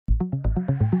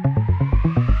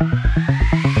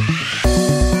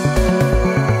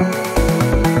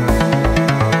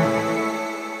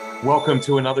Welcome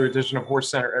to another edition of Horse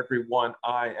Center, everyone.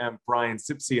 I am Brian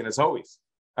Zipsy, and as always,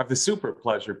 I have the super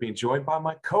pleasure of being joined by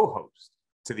my co-host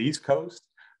to the East Coast.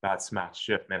 That's Matt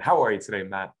Schiffman. How are you today,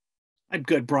 Matt? I'm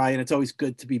good, Brian. It's always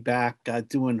good to be back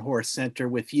doing Horse Center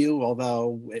with you,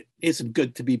 although it isn't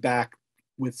good to be back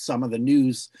with some of the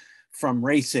news from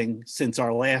racing since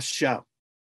our last show.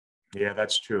 Yeah,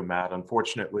 that's true, Matt.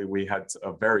 Unfortunately, we had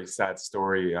a very sad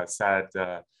story, a sad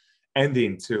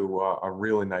ending to a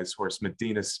really nice horse,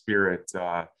 Medina Spirit,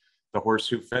 the horse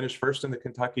who finished first in the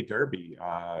Kentucky Derby.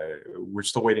 We're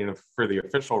still waiting for the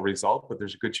official result, but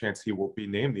there's a good chance he will be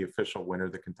named the official winner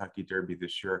of the Kentucky Derby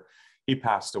this year. He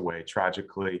passed away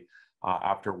tragically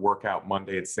after workout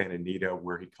Monday at Santa Anita,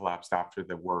 where he collapsed after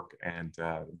the work and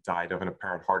died of an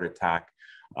apparent heart attack.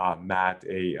 Matt,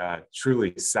 a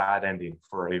truly sad ending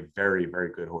for a very,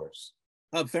 very good horse.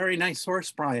 A very nice horse,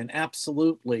 Brian.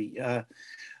 Absolutely.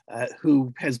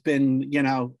 Who has been,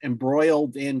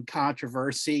 embroiled in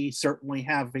controversy, certainly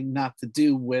having not to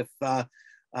do with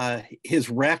his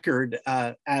record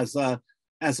as a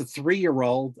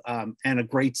 3-year-old, and a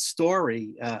great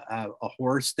story. A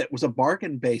horse that was a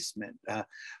bargain basement,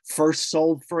 first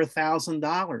sold for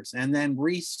 $1,000 and then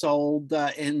resold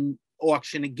in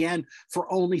auction again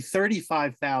for only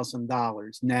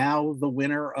 $35,000. Now the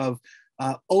winner of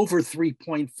over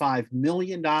 $3.5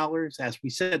 million. As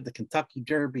we said, the Kentucky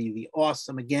Derby, the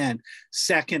Awesome again,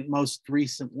 second most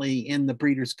recently in the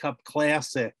Breeders' Cup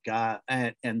Classic,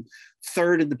 and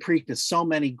third in the Preakness. So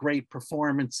many great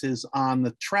performances on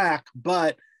the track,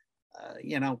 but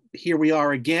here we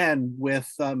are again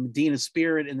with Medina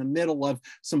Spirit in the middle of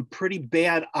some pretty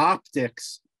bad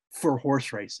optics for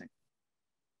horse racing.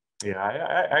 Yeah,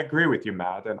 I agree with you,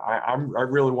 Matt. And I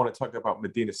really want to talk about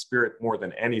Medina Spirit more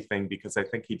than anything because I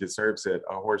think he deserves it.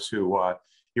 A horse who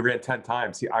he ran 10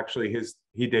 times. He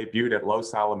debuted at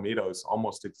Los Alamitos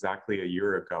almost exactly a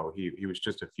year ago. He was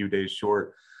just a few days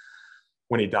short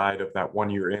when he died of that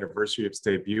 1-year anniversary of his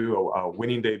debut, a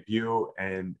winning debut.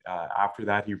 And after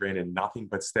that, he ran in nothing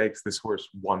but stakes. This horse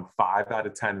won 5 out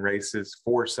of 10 races,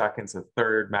 4 seconds, a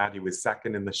third. Matt, he was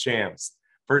second in the Shams,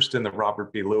 first in the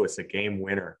Robert B. Lewis, a game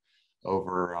winner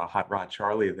over Hot Rod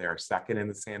Charlie there, second in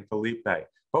the San Felipe.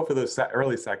 Both of those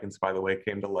early seconds, by the way,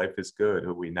 came to Life is Good,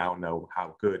 who we now know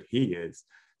how good he is.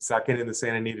 Second in the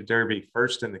Santa Anita Derby,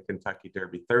 first in the Kentucky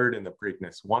Derby, third in the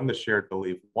Preakness, won the Shared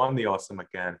Belief, won the Awesome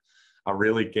again, a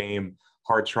really game,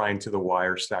 hard trying to the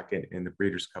wire second in the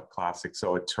Breeders' Cup Classic.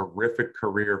 So a terrific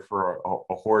career for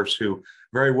a horse who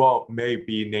very well may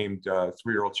be named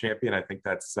 3-year-old champion. I think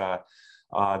that's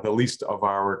the least of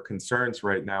our concerns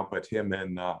right now, but him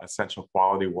and Essential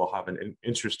Quality will have an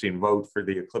interesting vote for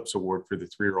the Eclipse Award for the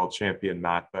 3-year-old champion,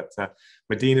 Matt. But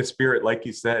Medina Spirit, like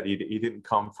you said, he didn't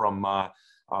come from a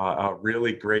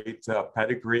really great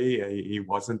pedigree. He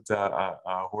wasn't a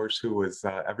horse who was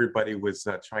everybody was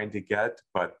trying to get,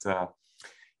 but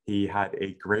he had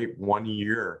a great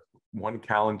 1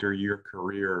 calendar year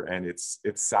career, and it's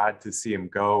sad to see him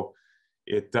go.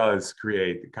 It does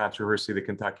create controversy, the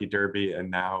Kentucky Derby,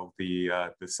 and now the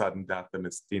sudden death of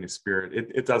Medina Spirit.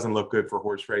 It doesn't look good for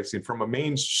horse racing. From a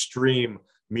mainstream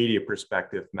media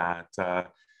perspective, Matt,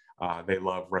 they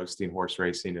love roasting horse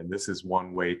racing, and this is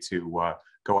one way to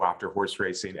go after horse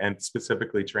racing, and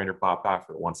specifically trainer Bob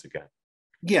Baffert once again.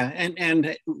 Yeah,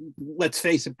 and let's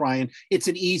face it, Brian, it's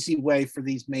an easy way for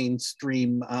these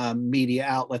mainstream media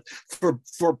outlets,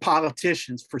 for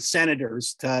politicians, for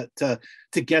senators to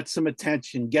get some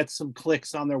attention, get some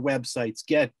clicks on their websites,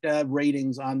 get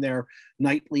ratings on their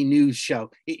nightly news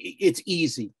show. It's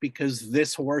easy because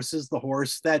this horse is the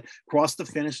horse that crossed the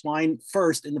finish line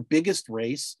first in the biggest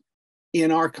race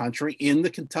in our country, in the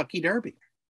Kentucky Derby.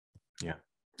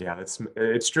 Yeah,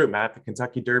 it's true, Matt. The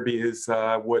Kentucky Derby is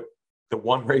the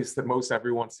one race that most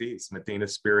everyone sees. Medina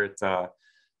Spirit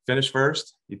finished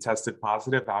first. He tested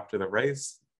positive after the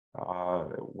race.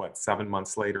 7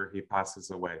 months later, he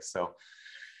passes away. So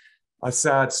a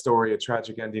sad story, a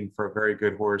tragic ending for a very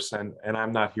good horse. And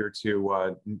I'm not here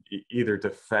to either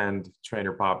defend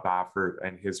trainer Bob Baffert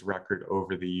and his record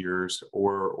over the years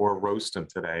or roast him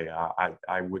today.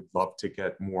 I would love to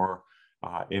get more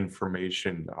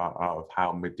information of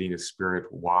how Medina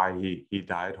Spirit, why he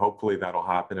died. Hopefully that'll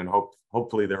happen, and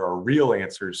hopefully there are real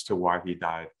answers to why he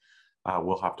died.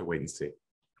 We'll have to wait and see.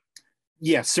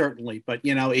 Yeah, certainly. But,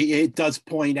 it does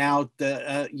point out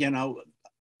that,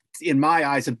 in my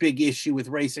eyes, a big issue with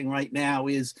racing right now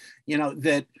is,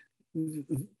 that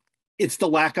it's the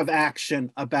lack of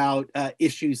action about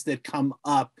issues that come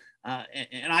up.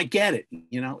 And I get it.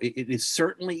 It is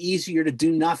certainly easier to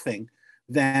do nothing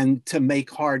than to make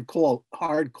hard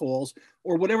calls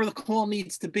or whatever the call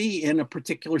needs to be in a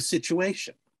particular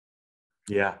situation.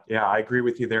 Yeah, I agree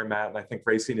with you there, Matt. And I think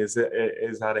racing is at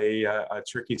a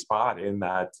tricky spot in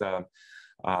that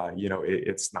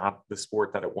it's not the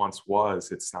sport that it once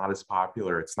was. It's not as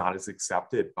popular. It's not as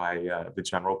accepted by the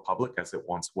general public as it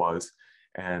once was.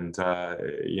 And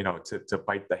to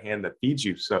bite the hand that feeds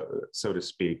you, so to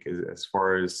speak, as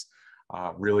far as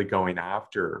really going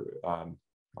after.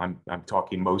 I'm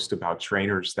talking most about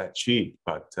trainers that cheat,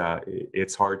 but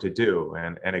it's hard to do.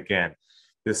 And again,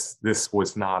 this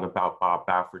was not about Bob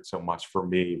Baffert so much for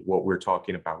me. What we're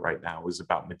talking about right now is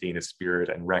about Medina Spirit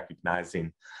and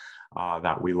recognizing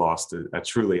that we lost a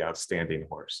truly outstanding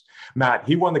horse. Matt,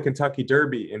 he won the Kentucky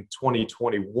Derby in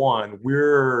 2021.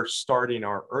 We're starting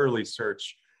our early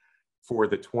search for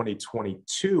the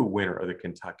 2022 winner of the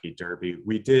Kentucky Derby.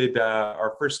 We did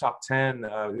our first top 10,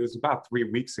 it was about 3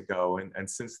 weeks ago. And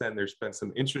since then, there's been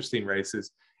some interesting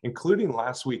races, including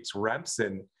last week's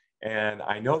Remsen. And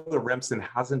I know the Remsen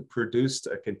hasn't produced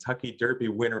a Kentucky Derby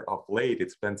winner of late.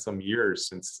 It's been some years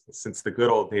since the good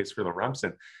old days for the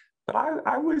Remsen. But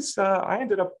I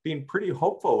ended up being pretty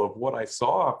hopeful of what I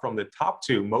saw from the top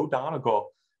two, Mo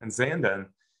Donegal and Zandon,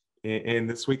 in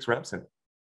this week's Remsen.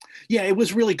 Yeah, it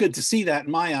was really good to see that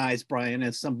in my eyes, Brian,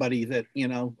 as somebody that,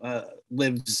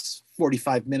 lives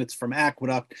 45 minutes from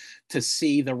Aqueduct, to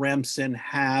see the Remsen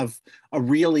have a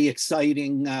really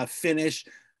exciting finish.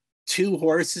 Two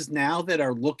horses now that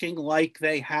are looking like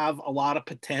they have a lot of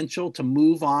potential to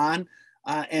move on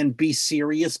and be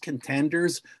serious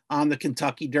contenders on the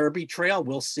Kentucky Derby trail.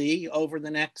 We'll see over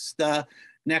the next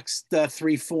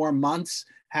 3-4 months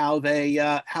how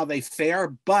they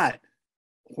fare, but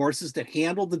horses that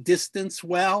handled the distance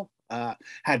well,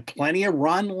 had plenty of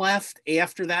run left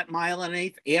after that 1.1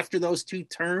 miles, after those 2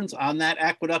 turns on that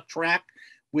Aqueduct track,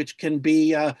 which can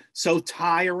be so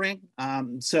tiring.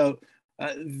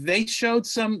 They showed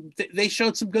some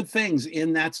good things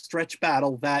in that stretch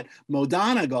battle that Mo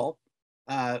Donegal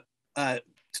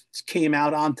came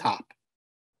out on top.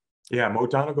 Yeah, Mo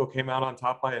Donegal came out on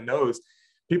top by a nose.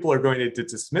 People are going to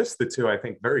dismiss the two, I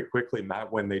think, very quickly,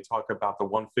 Matt, when they talk about the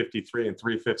 153 and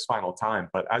 3/5 final time.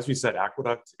 But as you said,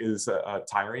 Aqueduct is a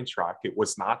tiring track. It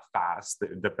was not fast.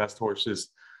 The best horses,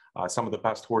 some of the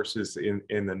best horses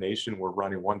in the nation were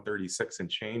running 136 and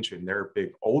change in their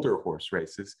big older horse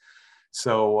races.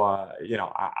 So,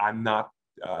 I'm not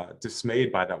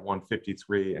dismayed by that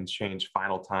 153 and change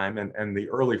final time. And the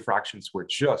early fractions were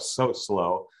just so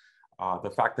slow.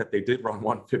 The fact that they did run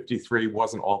 153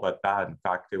 wasn't all that bad. In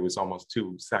fact, it was almost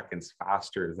 2 seconds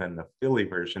faster than the filly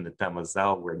version, the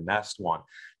Demoiselle, where Nest won.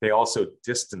 They also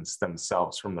distanced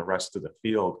themselves from the rest of the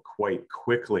field quite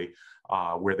quickly,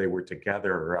 where they were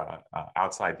together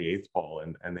outside the 8th ball,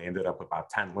 and they ended up about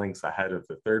 10 lengths ahead of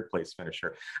the 3rd place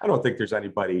finisher. I don't think there's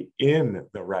anybody in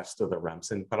the rest of the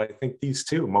Remsen, but I think these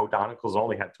two, Mo Donegal's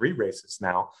only had 3 races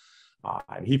now.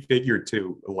 And he figured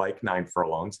to like 9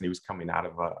 furlongs, and he was coming out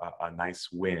of a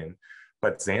nice win.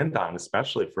 But Zandon,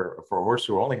 especially for a horse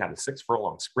who only had a 6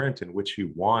 furlong sprint in which he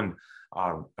won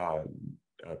a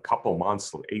couple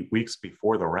months, 8 weeks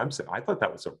before the Remsen, I thought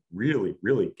that was a really,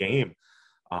 really game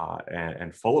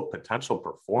and full of potential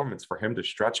performance for him to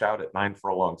stretch out at 9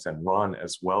 furlongs and run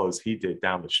as well as he did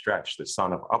down the stretch, the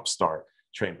son of Upstart,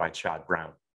 trained by Chad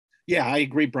Brown. Yeah, I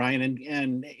agree, Brian.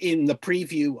 And in the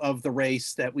preview of the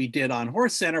race that we did on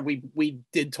HorseCenter, we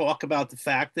did talk about the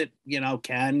fact that,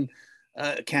 can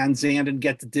Zandon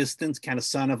get the distance? Can a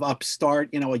son of Upstart,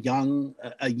 a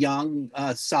young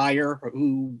sire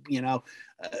who,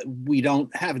 we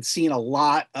haven't seen a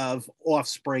lot of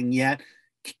offspring yet.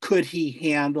 Could he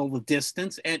handle the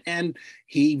distance? And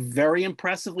he very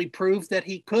impressively proved that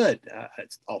he could.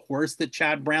 It's a horse that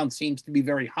Chad Brown seems to be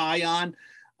very high on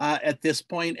at this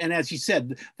point. And as you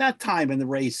said, that time in the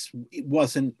race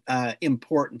wasn't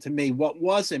important to me. What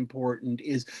was important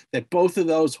is that both of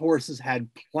those horses had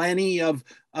plenty of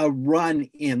run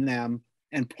in them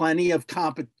and plenty of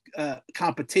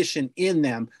competition in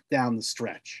them down the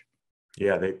stretch.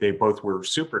 Yeah, they both were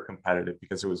super competitive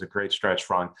because it was a great stretch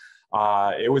run.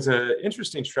 It was an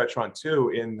interesting stretch run too,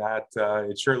 in that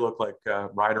it sure looked like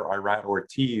rider Irad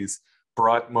Ortiz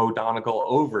brought Mo Donegal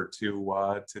over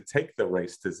to take the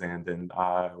race to Zandon.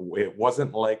 It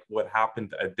wasn't like what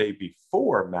happened a day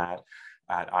before, Matt,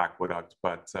 at Aqueduct,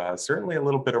 but certainly a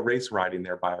little bit of race riding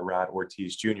there by Irad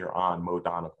Ortiz Jr. on Mo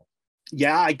Donegal.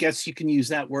 Yeah, I guess you can use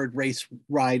that word, race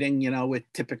riding. It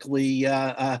typically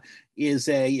is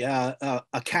a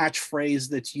catchphrase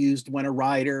that's used when a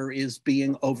rider is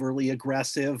being overly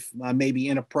aggressive, maybe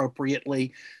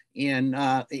inappropriately in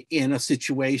a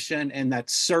situation, and that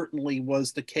certainly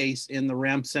was the case in the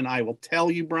Remsen. I will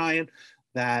tell you, Brian,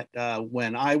 that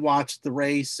when I watched the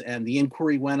race and the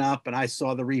inquiry went up and I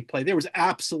saw the replay, there was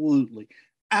absolutely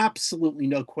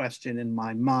no question in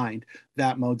my mind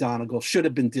that Mo Donegal should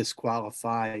have been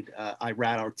disqualified.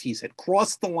 Irad Ortiz had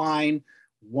crossed the line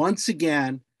once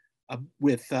again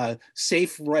with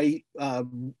safe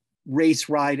race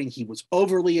riding. He was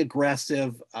overly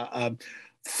aggressive,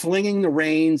 flinging the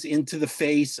reins into the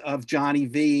face of Johnny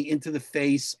V, into the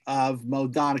face of Mo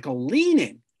Donegal,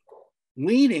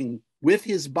 leaning with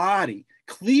his body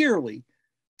clearly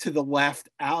to the left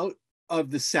out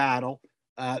of the saddle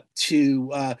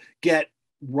to get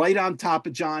right on top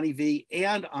of Johnny V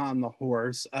and on the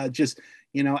horse. Just,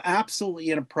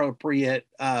 absolutely inappropriate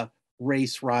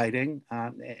race riding.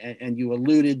 And you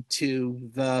alluded to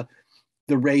the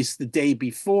race the day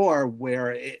before,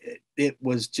 where it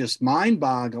was just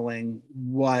mind-boggling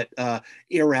what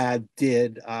Irad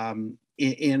did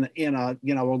in a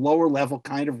lower level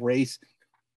kind of race,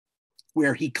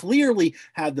 where he clearly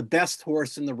had the best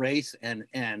horse in the race,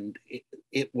 and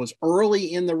it was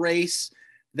early in the race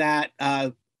that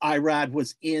Irad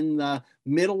was in the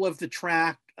middle of the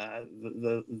track.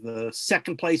 The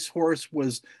second place horse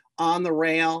was on the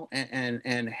rail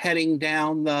and heading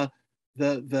down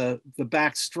the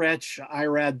back stretch.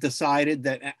 Irad decided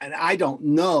that, and I don't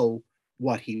know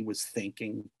what he was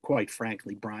thinking, quite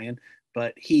frankly, Brian,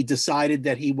 but he decided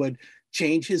that he would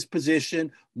change his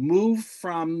position, move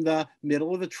from the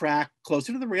middle of the track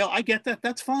closer to the rail. I get that.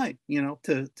 That's fine,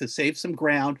 to save some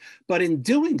ground. But in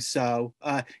doing so,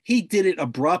 he did it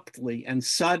abruptly and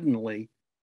suddenly,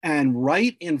 and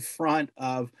right in front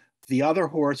of the other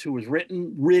horse, who was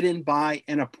ridden by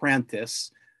an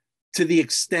apprentice, to the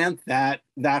extent that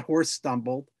that horse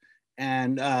stumbled,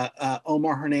 and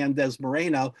Omar Hernandez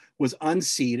Moreno was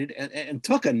unseated and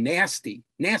took a nasty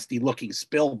looking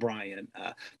spill, Brian,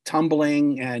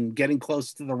 tumbling and getting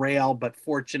close to the rail. But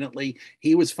fortunately,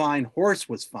 he was fine. Horse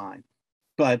was fine.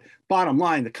 But bottom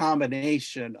line, the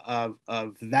combination of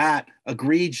that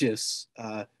egregious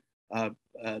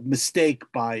mistake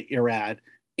by Irad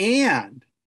and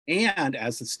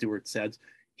as the steward says,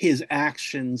 his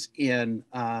actions in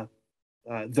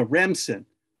the Remsen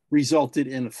resulted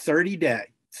in a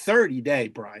 30-day,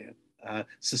 Brian,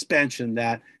 suspension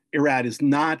that Irad is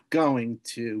not going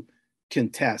to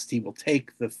contest. He will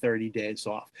take the 30 days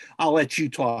off. I'll let you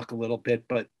talk a little bit,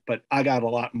 but I got a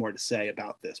lot more to say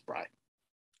about this, Brian.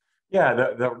 Yeah,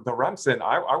 the Remsen,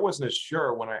 I wasn't as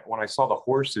sure when I saw the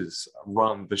horses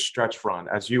run the stretch run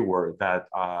as you were that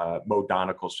Mo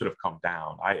Donegal should have come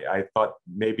down. I thought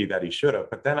maybe that he should have,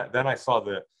 but then I saw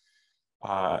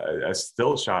a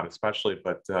still shot, especially,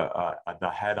 but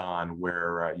the head on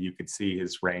where you could see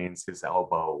his reins, his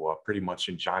elbow, pretty much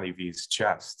in Johnny V's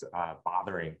chest,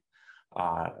 bothering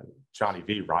Johnny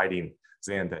V riding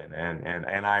Zandon.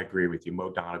 And I agree with you. Mo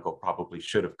Donegal probably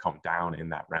should have come down in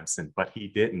that Remsen, but he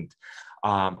didn't.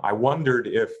 I wondered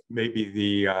if maybe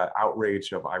the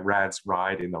outrage of Irad's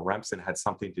ride in the Remsen had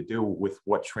something to do with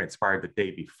what transpired the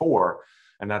day before.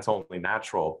 And that's only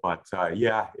natural. But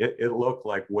yeah, it looked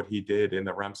like what he did in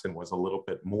the Remsen was a little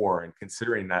bit more. And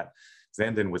considering that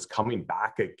Zandon was coming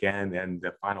back again and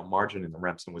the final margin in the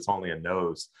Remsen was only a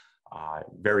nose,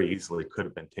 very easily could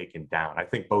have been taken down. I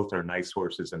think both are nice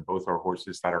horses and both are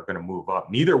horses that are going to move up.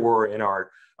 Neither were in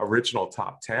our original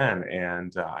top 10.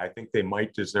 And I think they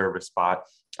might deserve a spot.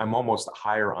 I'm almost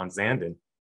higher on Zandon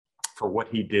for what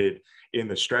he did in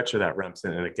the stretch of that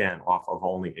Remsen. And again, off of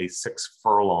only a 6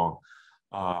 furlong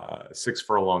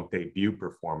debut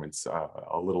performance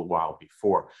a little while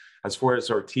before. As far as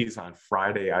Ortiz on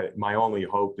Friday, my only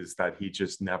hope is that he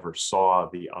just never saw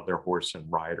the other horse and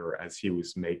rider as he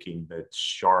was making the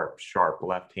sharp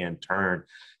left-hand turn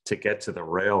to get to the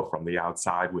rail from the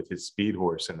outside with his speed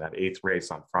horse in that 8th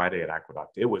race on Friday at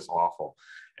Aqueduct. It was awful.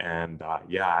 And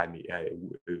yeah, I mean,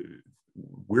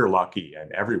 we're lucky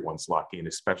and everyone's lucky, and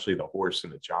especially the horse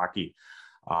and the jockey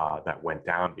that went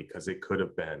down, because it could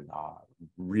have been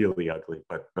really ugly.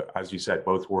 But as you said,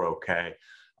 both were okay.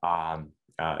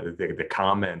 The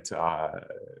comment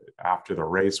after the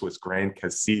race was Grand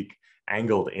Cacique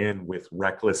angled in with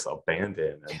reckless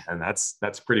abandon, and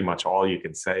that's pretty much all you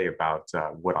can say about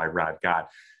what Irad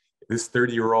got. This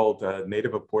 30-year-old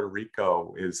native of Puerto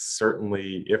Rico is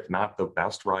certainly, if not the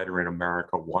best rider in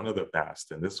America, one of the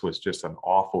best. And this was just an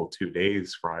awful 2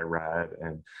 days for Irad.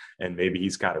 And maybe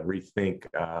he's got to rethink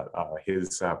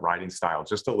his riding style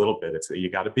just a little bit. You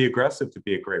got to be aggressive to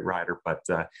be a great rider, but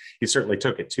he certainly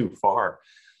took it too far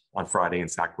on Friday and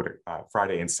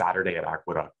Saturday at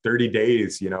Aqueduct. 30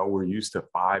 days, we're used to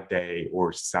 5-day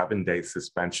or 7-day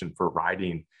suspension for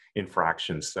riding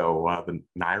infractions. So the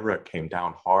NYRA came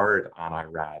down hard on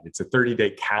Irad. It's a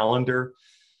 30-day calendar.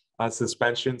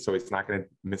 suspension, so he's not going to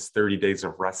miss 30 days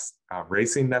of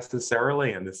racing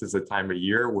necessarily. And this is a time of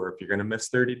year where if you're going to miss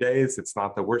 30 days, it's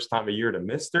not the worst time of year to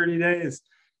miss 30 days.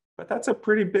 But that's a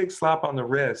pretty big slap on the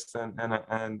wrist, and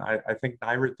I think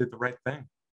Naira did the right thing.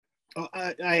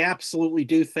 I absolutely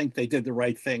do think they did the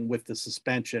right thing with the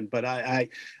suspension, but I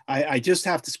just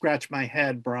have to scratch my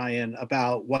head, Brian,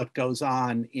 about what goes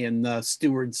on in the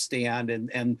steward stand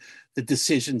and the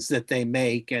decisions that they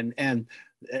make, and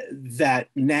that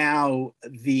now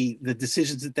the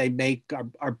decisions that they make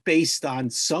are based on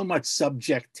so much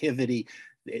subjectivity.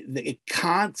 It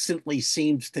constantly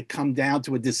seems to come down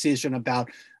to a decision about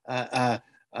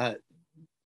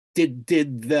did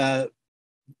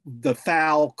the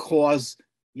foul cause,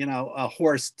 a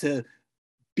horse to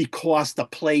be cost a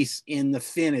place in the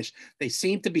finish. They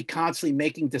seem to be constantly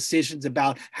making decisions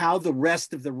about how the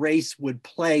rest of the race would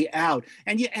play out.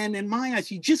 And in my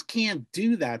eyes, you just can't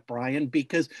do that, Brian,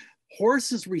 because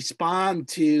horses respond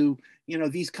to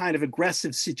these kind of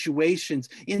aggressive situations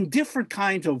in different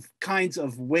kinds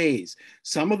of ways.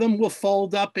 Some of them will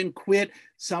fold up and quit.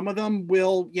 Some of them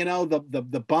will,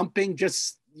 the bumping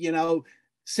just,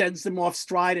 sends them off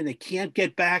stride and they can't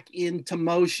get back into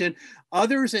motion.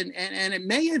 Others, and it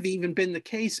may have even been the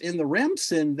case in the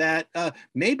Remsen that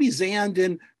maybe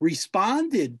Zandon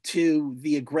responded to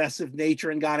the aggressive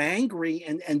nature and got angry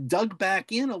and dug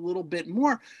back in a little bit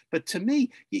more. But to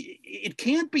me, it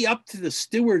can't be up to the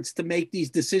stewards to make these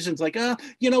decisions like,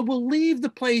 we'll leave the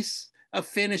place a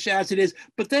finish as it is,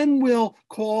 but then we'll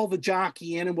call the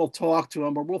jockey in and we'll talk to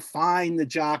him, or we'll fine the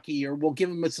jockey, or we'll give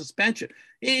him a suspension.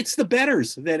 It's the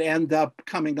bettors that end up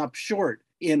coming up short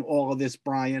in all of this,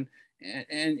 Brian.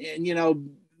 And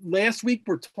last week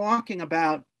we're talking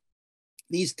about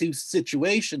these two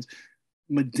situations,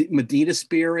 Medina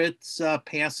Spirit's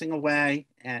passing away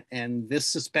and this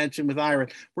suspension with Ira.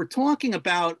 We're talking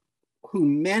about who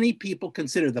many people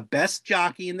consider the best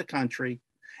jockey in the country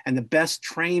and the best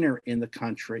trainer in the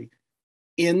country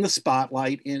in the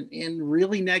spotlight in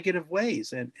really negative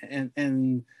ways.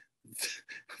 And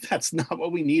that's not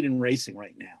what we need in racing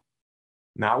right now.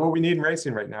 Not what we need in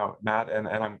racing right now, Matt. And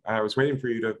I was waiting for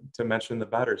you to mention the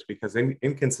bettors, because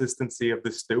inconsistency of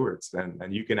the stewards,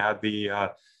 and you can add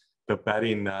the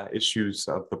betting issues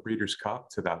of the Breeders' Cup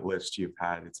to that list you've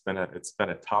had. It's been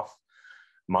a tough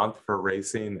month for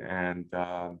racing, and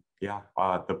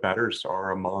the bettors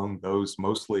are among those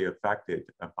mostly affected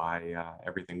by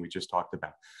everything we just talked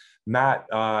about. Matt,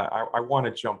 I want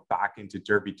to jump back into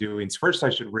Derby doings. First, I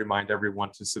should remind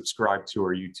everyone to subscribe to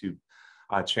our YouTube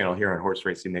channel here on Horse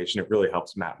Racing Nation. It really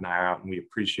helps Matt and I out, and we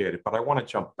appreciate it. But I want to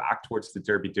jump back towards the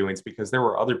Derby doings, because there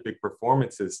were other big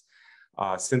performances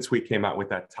since we came out with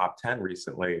that top 10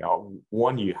 recently.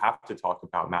 One you have to talk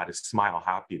about, Matt, is Smile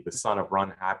Happy, the son of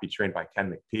Run Happy, trained by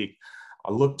Ken McPeak.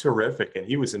 Looked terrific, and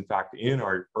he was in fact in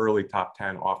our early top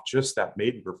 10 off just that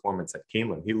maiden performance at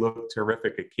Keeneland. He looked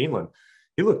terrific at Keeneland.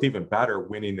 He looked even better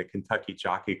winning the Kentucky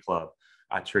Jockey Club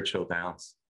at Churchill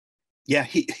Downs. Yeah,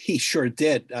 he sure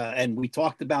did. And we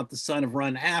talked about the son of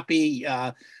Run Happy,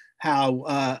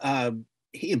 how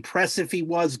impressive he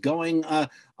was going a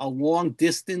long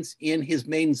distance in his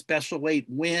maiden special weight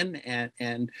win,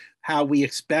 and how we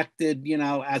expected,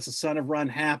 as a son of Run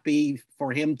Happy,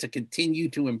 for him to continue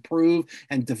to improve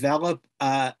and develop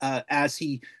as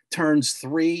he turns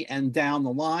 3 and down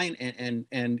the line,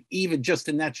 and even just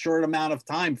in that short amount of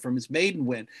time from his maiden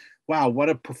win. Wow, what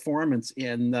a performance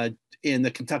in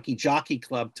the Kentucky Jockey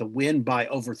Club to win by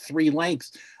over 3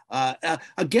 lengths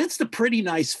against a pretty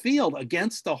nice field,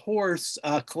 against the horse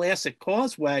Classic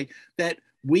Causeway that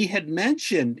we had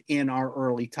mentioned in our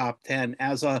early top 10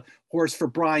 as a horse for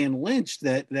Brian Lynch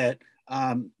that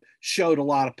showed a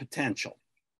lot of potential.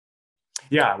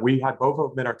 Yeah, we had both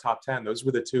of them in our top 10. Those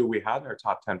were the two we had in our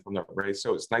top 10 from the race.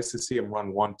 So it's nice to see him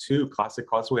run 1-2. Classic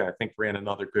Causeway, I think, ran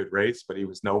another good race, but he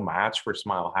was no match for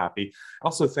Smile Happy. I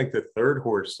also think the third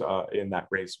horse in that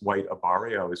race, White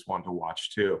Abarrio, is one to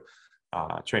watch too.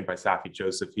 Trained by Safi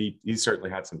Joseph. He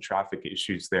certainly had some traffic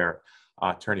issues there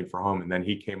turning for home, and then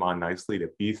he came on nicely to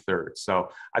be third. So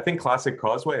I think Classic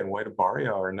Causeway and White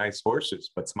Abarrio are nice horses,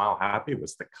 but Smile Happy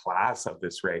was the class of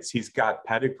this race. He's got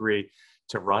pedigree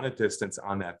to run a distance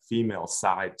on that female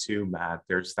side too, Matt.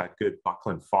 There's that good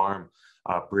Buckland Farm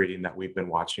breeding that we've been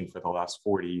watching for the last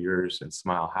 40 years, and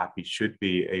Smile Happy should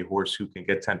be a horse who can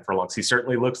get 10 furlongs. He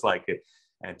certainly looks like it.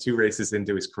 And 2 races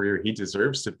into his career, he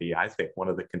deserves to be, I think, one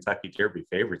of the Kentucky Derby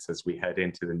favorites as we head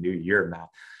into the new year, Matt.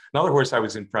 Another horse I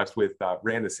was impressed with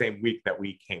ran the same week that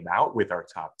we came out with our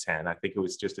top 10. I think it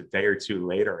was just a day or two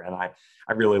later. And I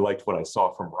really liked what I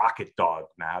saw from Rocket Dog,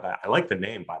 Matt. I like the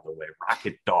name, by the way,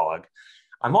 Rocket Dog.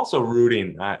 I'm also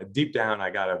rooting deep down. I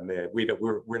gotta admit,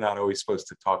 we're not always supposed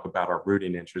to talk about our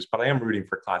rooting interests, but I am rooting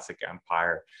for Classic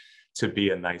Empire to be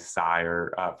a nice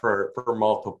sire for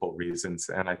multiple reasons.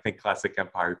 And I think Classic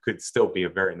Empire could still be a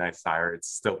very nice sire. It's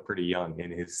still pretty young in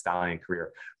his stallion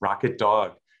career. Rocket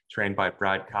Dog, trained by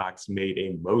Brad Cox, made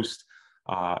a most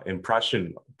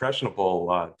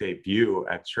impressionable debut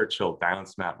at Churchill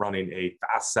Downs, Matt, running a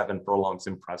fast 7 furlongs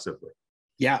impressively.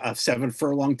 Yeah, a 7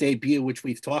 furlong debut, which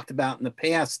we've talked about in the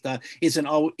past, isn't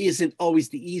always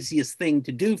the easiest thing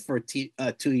to do for a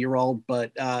 2-year-old.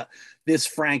 But this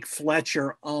Frank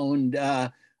Fletcher owned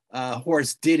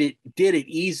horse did it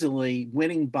easily,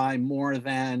 winning by more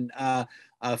than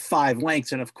 5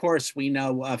 lengths. And of course, we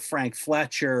know Frank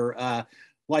Fletcher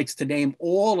likes to name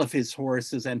all of his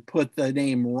horses and put the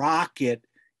name Rocket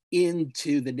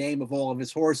into the name of all of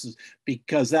his horses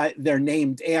because they're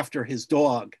named after his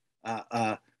dog.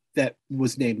 That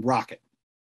was named Rocket.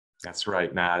 That's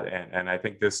right, Matt. And I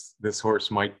think this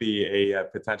horse might be a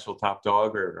potential top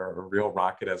dog or a real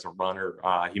rocket as a runner.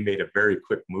 He made a very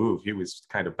quick move. He was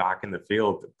kind of back in the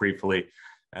field briefly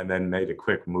and then made a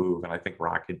quick move. And I think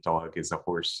Rocket Dog is a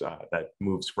horse that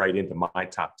moves right into my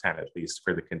top 10, at least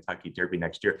for the Kentucky Derby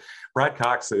next year. Brad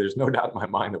Cox, there's no doubt in my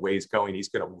mind the way he's going, he's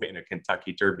going to win a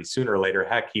Kentucky Derby sooner or later.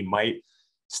 Heck, he might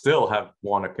still have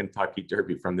won a Kentucky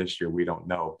Derby from this year. We don't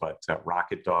know, but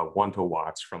Rocket Dog, one to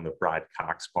watch from the Brad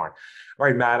Cox barn. All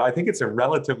right, Matt, I think it's a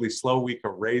relatively slow week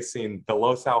of racing. The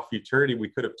Los Al Futurity we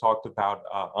could have talked about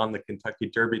on the Kentucky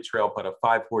Derby trail, but a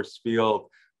 5-horse field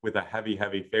with a heavy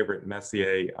favorite,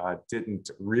 Messier,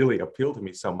 didn't really appeal to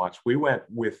me so much. We went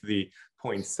with the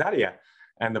Poinsettia.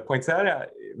 And the Poinsettia,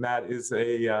 Matt, is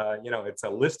it's a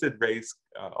listed race.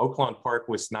 Oaklawn Park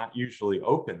was not usually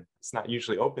open. It's not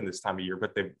usually open this time of year,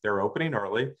 but they're opening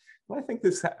early. And I think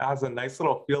this has a nice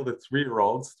little field of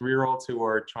 3-year-olds who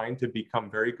are trying to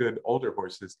become very good older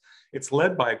horses. It's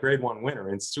led by a Grade 1 winner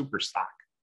in Super Stock.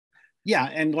 Yeah,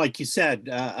 and like you said,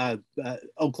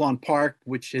 Oaklawn Park,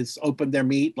 which has opened their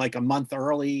meet like a month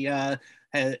early,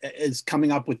 is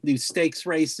coming up with new stakes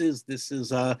races. This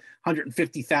is a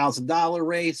 $150,000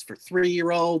 race for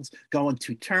 3-year-olds, going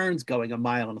 2 turns, going a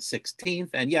mile and a 16th.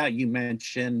 And yeah, you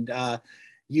mentioned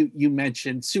you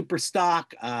mentioned Super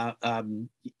Stock.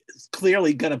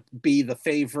 Clearly going to be the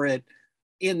favorite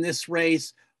in this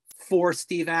race. For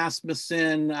Steve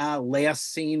Asmussen,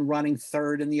 last seen running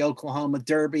 3rd in the Oklahoma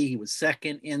Derby. He was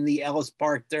 2nd in the Ellis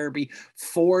Park Derby,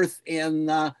 4th in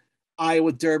the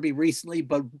Iowa Derby recently,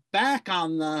 but back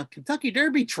on the Kentucky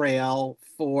Derby trail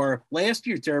for last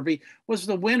year's Derby was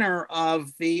the winner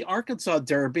of the Arkansas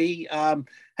Derby.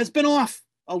 Has been off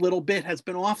a little bit, has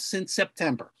been off since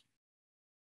September.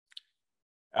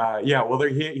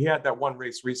 He had that one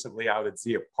race recently out at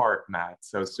Zia Park, Matt.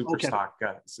 So Superstock,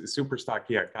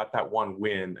 got that one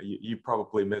win. You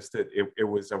probably missed it. It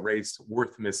was a race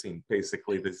worth missing,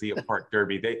 basically, the Zia Park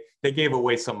Derby. They gave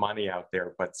away some money out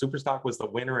there, but Superstock was the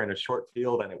winner in a short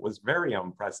field, and it was very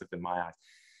impressive in my eyes.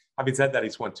 Having said that,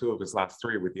 he's won 2 of his last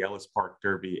 3 with the Ellis Park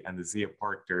Derby and the Zia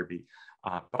Park Derby.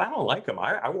 But I don't like him.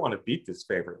 I want to beat this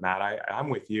favorite, Matt. I'm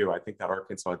with you. I think that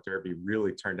Arkansas Derby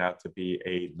really turned out to be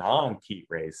a non-heat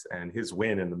race, and his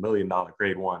win in the $1 million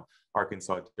Grade 1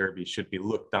 Arkansas Derby should be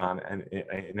looked on and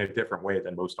in a different way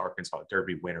than most Arkansas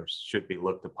Derby winners should be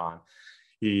looked upon.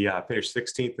 He finished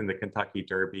 16th in the Kentucky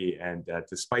Derby, and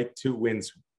despite 2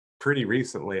 wins pretty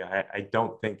recently, I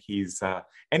don't think he's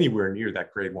anywhere near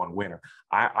that Grade 1 winner.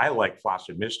 I like Flash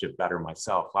of Mischief better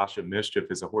myself. Flash of Mischief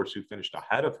is a horse who finished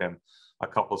ahead of him a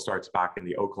couple starts back in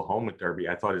the Oklahoma Derby.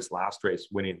 I thought his last race,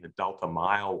 winning the Delta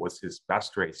Mile, was his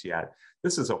best race yet.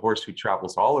 This is a horse who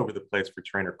travels all over the place for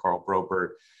trainer Carl Broberg,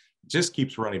 just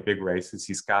keeps running big races.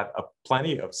 He's got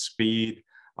plenty of speed.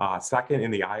 2nd in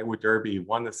the Iowa Derby,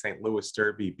 won the St. Louis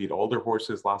Derby, beat older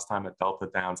horses last time at Delta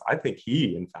Downs. I think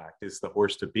he, in fact, is the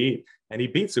horse to beat, and he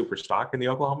beat Superstock in the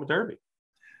Oklahoma Derby.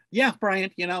 Yeah, Brian,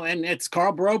 and it's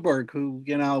Carl Broberg who,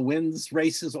 wins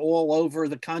races all over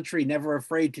the country, never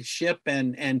afraid to ship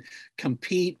and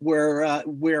compete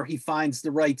where he finds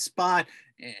the right spot.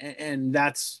 And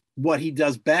that's what he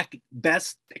does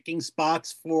best, picking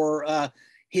spots for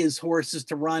his horses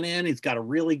to run in. He's got a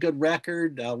really good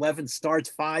record, 11 starts,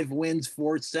 5 wins,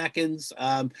 4 seconds.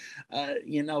 Rarely,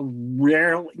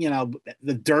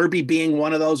 the Derby being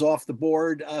one of those off the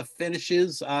board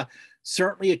finishes.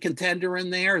 Certainly a contender in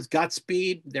there. It's got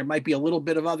speed. There might be a little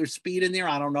bit of other speed in there.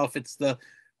 I don't know if it's the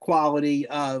quality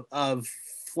of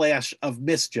Flash of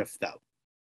Mischief, though.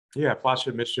 Yeah, Flash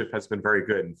of Mischief has been very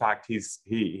good. In fact, he's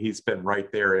been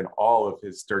right there in all of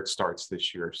his dirt starts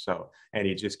this year. So, and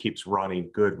he just keeps running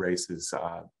good races,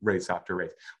 race after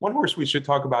race. One horse we should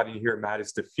talk about in here, Matt,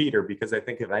 is Defeater, because I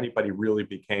think if anybody really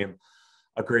became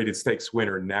a graded stakes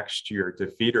winner next year,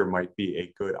 Defeater might be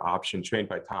a good option. Trained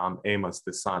by Tom Amos,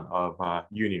 the son of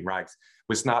Union Rags,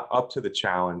 was not up to the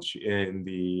challenge in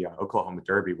the Oklahoma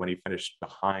Derby when he finished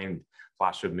behind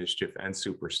Flash of Mischief and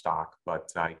Superstock,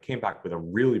 but he came back with a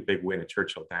really big win at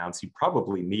Churchill Downs. He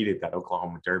probably needed that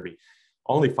Oklahoma Derby.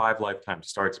 Only 5 lifetime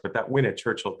starts, but that win at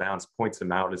Churchill Downs points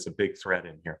him out as a big threat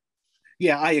in here.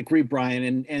 Yeah, I agree,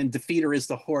 Brian. And Defeater is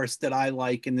the horse that I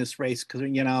like in this race because,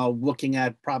 looking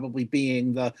at probably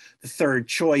being the third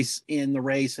choice in the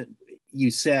race,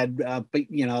 you said, but,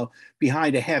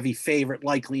 behind a heavy favorite,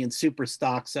 likely in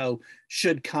Superstock, so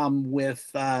should come with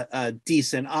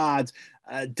decent odds.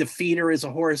 Defeater is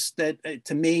a horse that,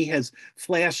 to me, has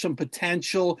flashed some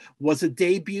potential, was a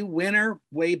debut winner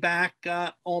way back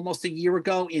almost a year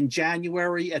ago in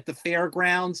January at the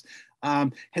fairgrounds.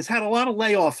 Has had a lot of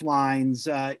layoff lines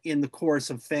in the course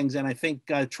of things, and I think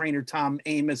trainer Tom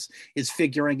Amos is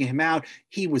figuring him out.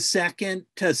 He was second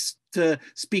to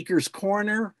Speaker's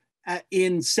Corner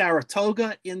in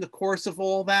Saratoga in the course of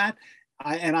all that.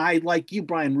 And I, like you,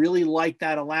 Brian, really like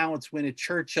that allowance win at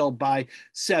Churchill by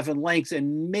 7 lengths.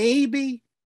 And maybe,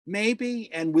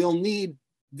 and we'll need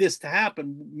this to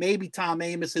happen, maybe Tom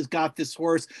Amos has got this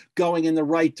horse going in the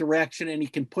right direction and he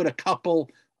can put a couple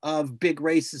of big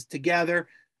races together.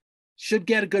 Should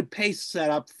get a good pace set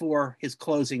up for his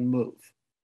closing move.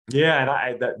 Yeah, and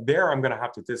I'm going to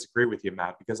have to disagree with you,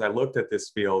 Matt, because I looked at this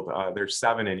field. There's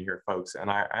 7 in here, folks, and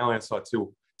I only saw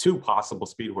two possible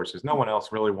speed horses. No one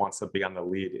else really wants to be on the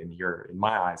lead in here, in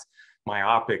my eyes.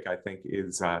 Myopic, I think,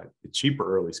 is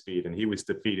cheaper early speed, and he was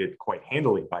defeated quite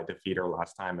handily by Defeater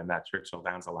last time in that Churchill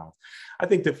Downs allowance. I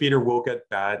think Defeater will get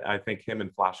that. I think him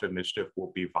and Flash of Mischief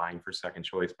will be vying for second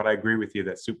choice, but I agree with you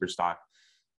that Superstock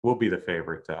will be the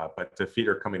favorite. But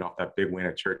Defeater, coming off that big win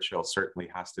at Churchill, certainly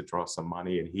has to draw some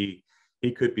money, and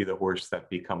he could be the horse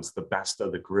that becomes the best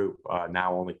of the group.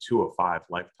 Now only 2 of 5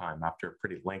 lifetime after a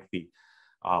pretty lengthy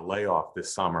layoff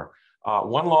this summer.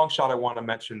 One long shot I want to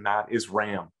mention, Matt, is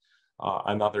Ram.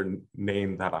 Another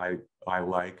name that I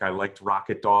like. I liked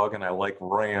Rocket Dog and I like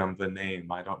Ram, the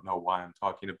name. I don't know why I'm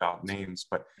talking about names,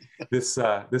 but this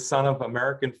son of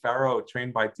American Pharoah,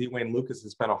 trained by Dwayne Lucas,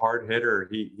 has been a hard hitter.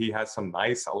 He has some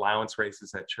nice allowance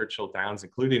races at Churchill Downs,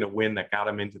 including a win that got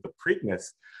him into the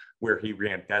Preakness, where he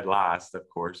ran dead last, of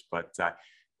course, but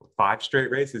 5 straight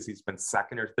races, he's been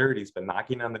second or third. He's been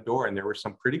knocking on the door, and there were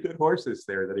some pretty good horses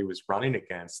there that he was running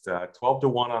against.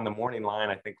 12-1 on the morning line.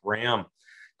 I think Ram,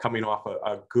 coming off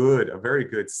a very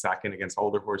good second against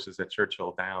older horses at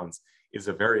Churchill Downs, is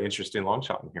a very interesting long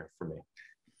shot in here for me.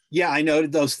 Yeah, I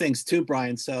noted those things too,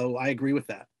 Brian, so I agree with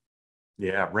that.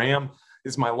 Yeah, Ram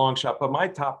is my long shot, but my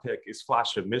top pick is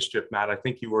Flash of Mischief. Matt, I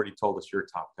think you already told us your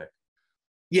top pick.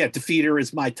 Yeah, Defeater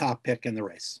is my top pick in the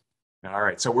race. All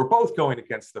right, so we're both going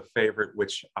against the favorite,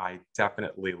 which I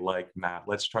definitely like, Matt.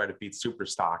 Let's try to beat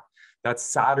Superstock. That's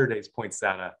Saturday's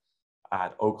Poinsettia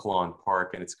at Oaklawn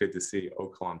Park, and it's good to see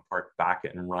Oaklawn Park back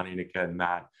and running again,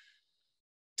 Matt.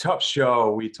 Tough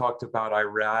show. We talked about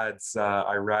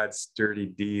Irad's dirty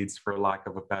deeds, for lack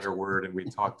of a better word, and we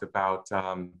talked about,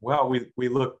 we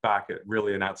look back at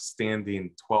really an outstanding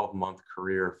 12-month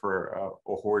career for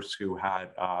a horse who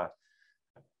had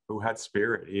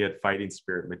spirit. He had fighting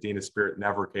spirit. Medina Spirit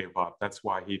never gave up. That's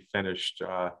why he finished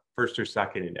first or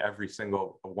second in every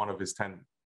single one of his 10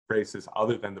 races,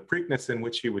 other than the Preakness, in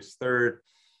which he was third.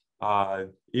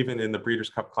 Even in the Breeders'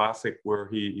 Cup Classic, where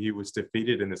he was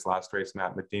defeated in his last race,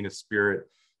 Matt, Medina Spirit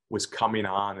was coming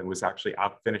on and was actually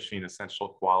out finishing Essential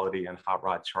Quality and Hot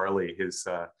Rod Charlie, his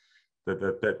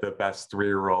the best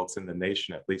 3-year-olds in the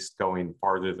nation, at least going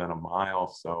farther than a mile.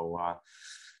 So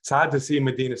sad to see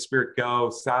Medina Spirit go.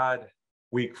 Sad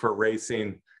week for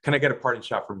racing. Can I get a parting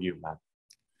shot from you, Matt?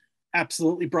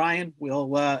 Absolutely, Brian. We'll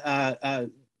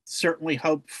certainly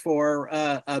hope for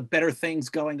better things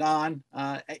going on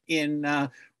in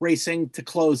racing to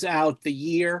close out the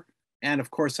year. And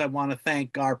of course, I want to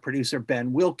thank our producer,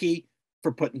 Ben Wilkie,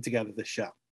 for putting together the show.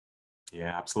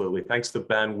 Yeah, absolutely. Thanks to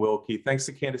Ben Wilkie. Thanks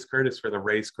to Candace Curtis for the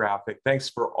race graphic. Thanks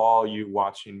for all you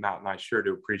watching. Matt and I sure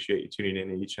do appreciate you tuning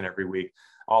in each and every week.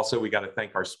 Also, we got to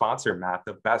thank our sponsor, Matt,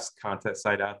 the best contest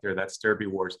site out there. That's Derby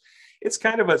Wars. It's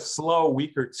kind of a slow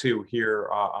week or two here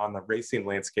on the racing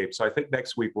landscape. So I think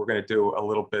next week we're going to do a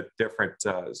little bit different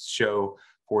show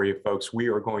for you folks. We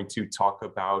are going to talk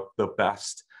about the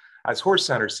best, as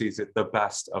HorseCenter sees it, the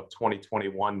best of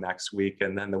 2021 next week.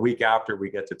 And then the week after, we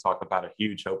get to talk about a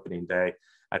huge opening day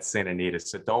at Santa Anita.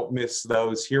 So don't miss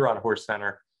those here on Horse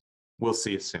Center. We'll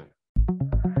see you soon.